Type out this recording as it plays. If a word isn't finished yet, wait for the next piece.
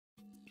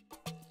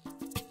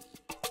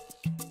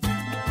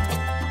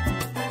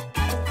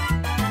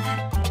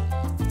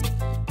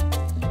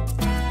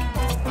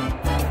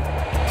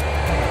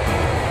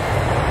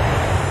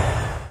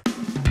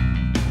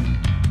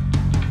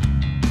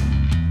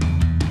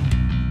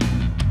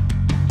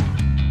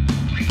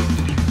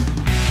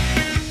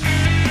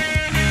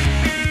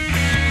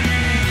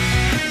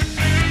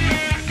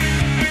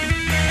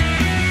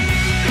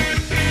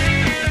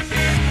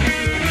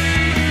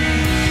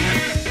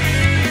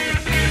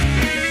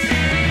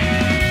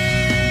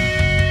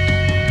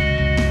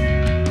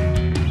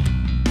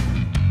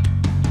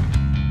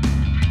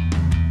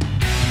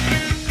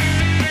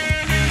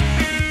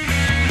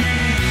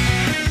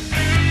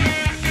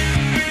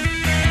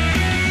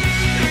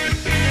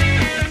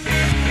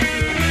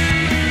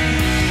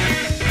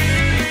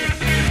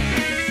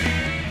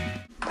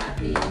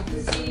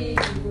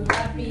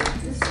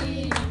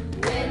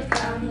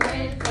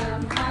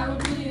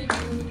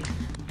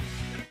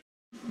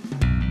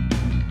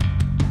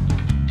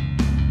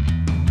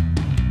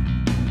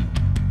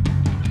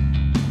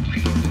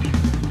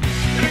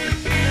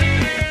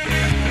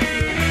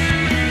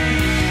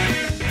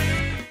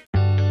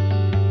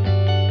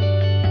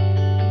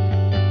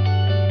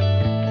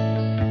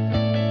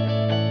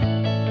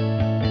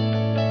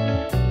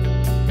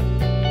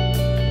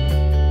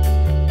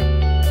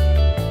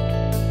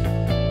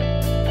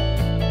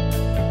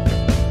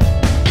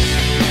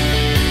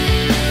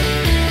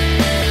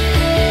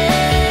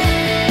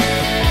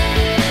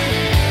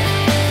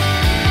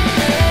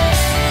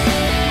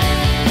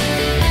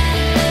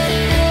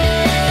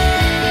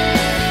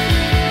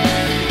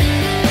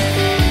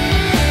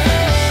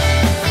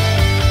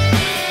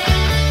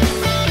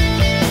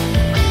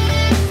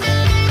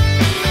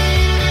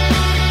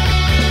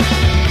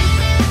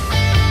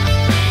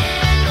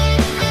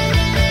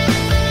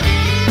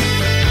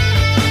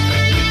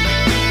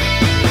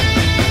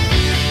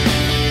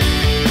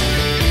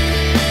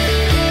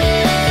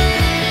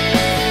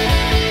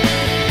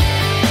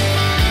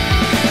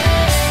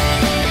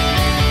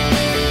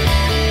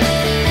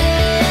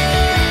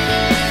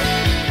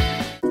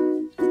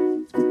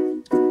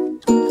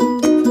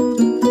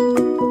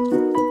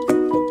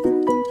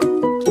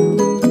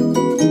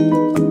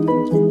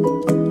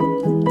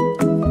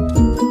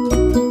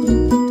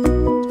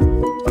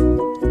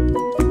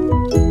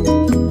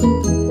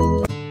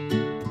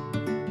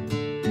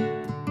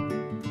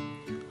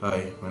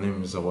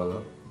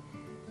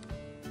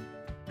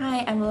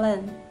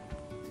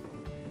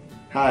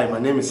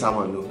name is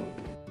Samuel.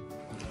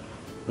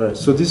 Right,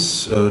 so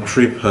this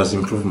trip has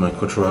improved my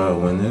cultural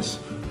awareness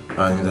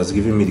and it has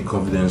given me the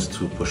confidence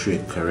to pursue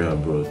a career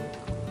abroad.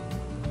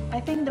 I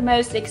think the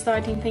most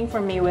exciting thing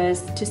for me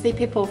was to see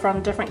people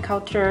from different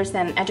cultures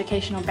and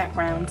educational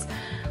backgrounds.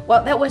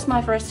 Well, that was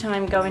my first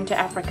time going to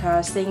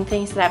Africa, seeing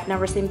things that I've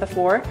never seen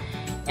before.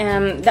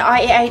 And the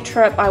IAA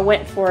trip I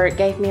went for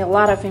gave me a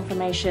lot of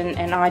information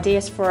and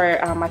ideas for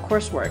my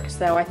coursework,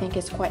 so I think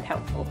it's quite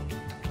helpful.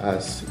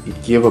 As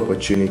it gave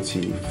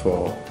opportunity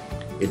for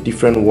a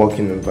different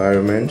working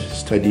environment,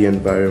 study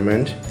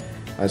environment,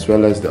 as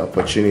well as the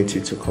opportunity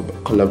to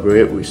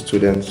collaborate with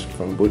students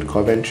from both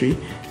Coventry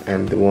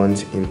and the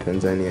ones in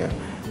Tanzania.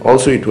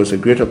 Also, it was a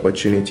great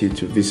opportunity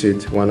to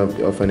visit one of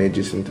the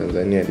orphanages in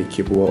Tanzania, the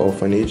Kibwa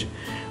Orphanage,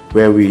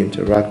 where we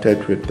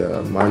interacted with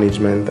the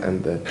management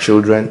and the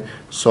children,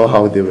 saw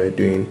how they were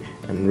doing,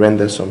 and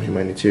rendered some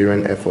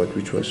humanitarian effort,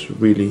 which was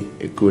really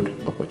a good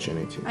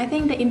opportunity. I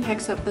think the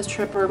impacts of this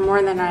trip were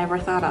more than I ever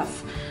thought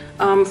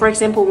of. For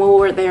example, when we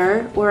were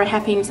there, we were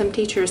helping some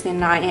teachers in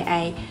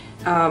IAA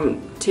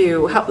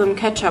to help them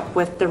catch up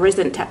with the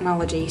recent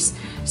technologies.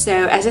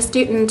 So as a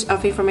student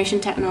of information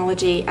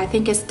technology, I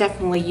think it's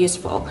definitely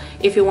useful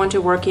if you want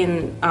to work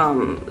in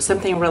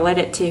something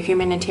related to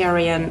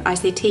humanitarian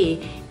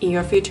ICT in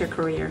your future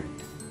career.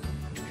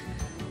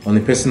 On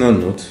a personal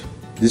note,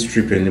 this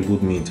trip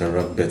enabled me to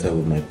interact better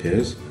with my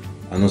peers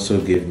and also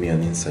gave me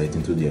an insight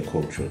into their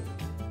culture.